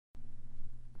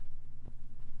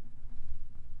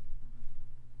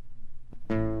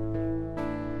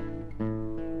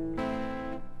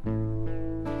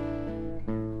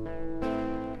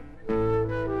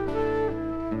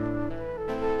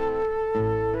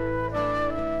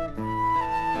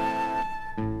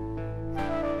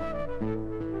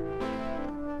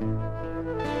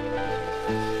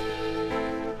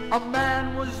A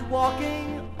man was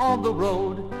walking on the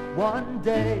road one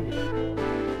day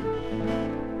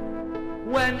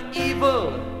when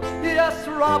evil, yes,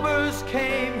 robbers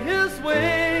came his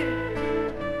way.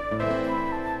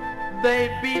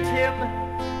 They beat him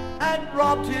and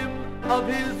robbed him of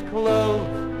his clothes.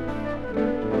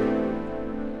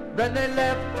 Then they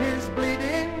left his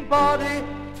bleeding body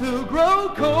to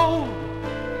grow cold.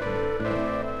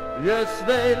 Yes,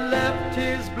 they left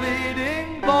his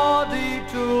bleeding body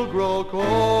to grow cold.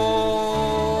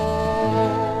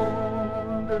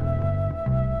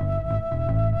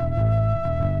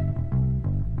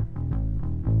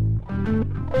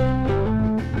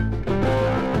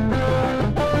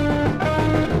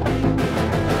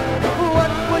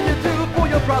 What will you do for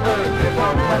your brother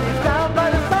when he's down by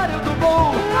the side of the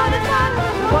road?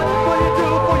 What will you do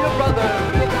for your brother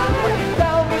when he's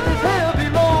down with his heavy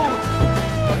load?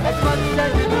 As much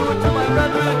as you do it to my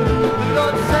brethren, the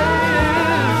Lord says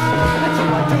that you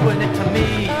are doing it to me.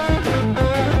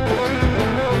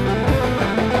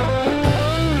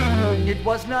 It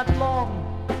was not long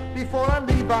before a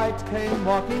Levite came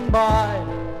walking by.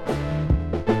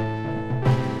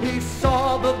 He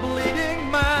saw the bleeding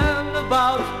man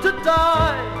about to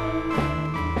die.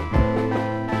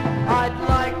 I'd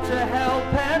like to help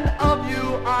and of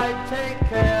you I'd take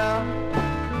care,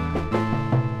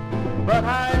 but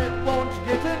I won't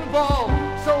get involved,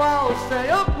 so I'll say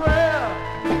a prayer.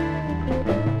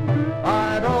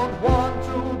 I don't want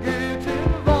to get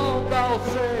involved, I'll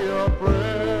say a prayer.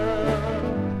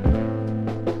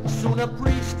 Soon a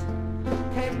priest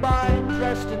came by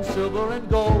dressed in silver and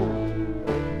gold.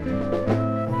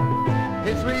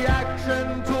 His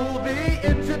reaction to the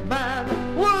injured man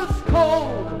was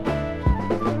cold.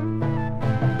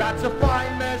 That's a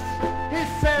fine mess, he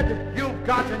said, you've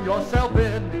gotten yourself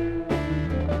in.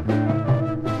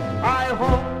 I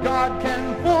hope God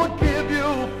can forgive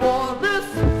you for this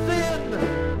sin.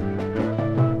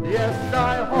 Yes,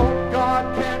 I hope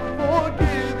God can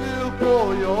forgive you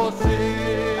for your sin.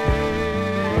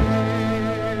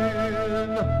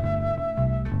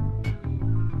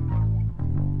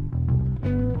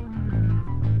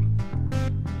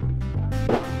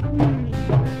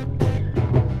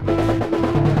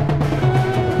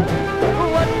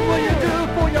 What will you do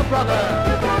for your brother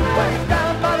when he's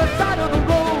down by the side of the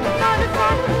road?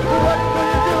 What will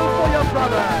you do for your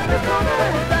brother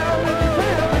when he's down with his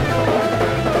heavy load?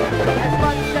 As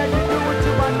much as you do it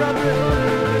to my brother,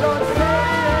 the Lord says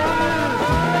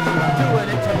that you are doing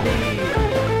it to me.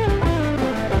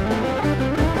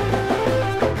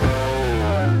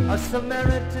 A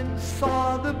Samaritan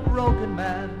saw the broken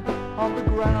man on the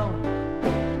ground.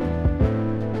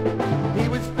 He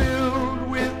was filled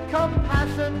with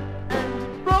compassion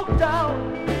and broke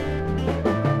down,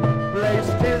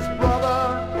 placed his brother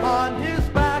on his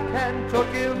back and took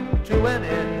him to an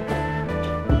inn,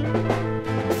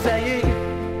 saying,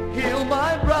 heal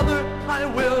my brother, I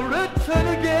will return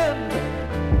again.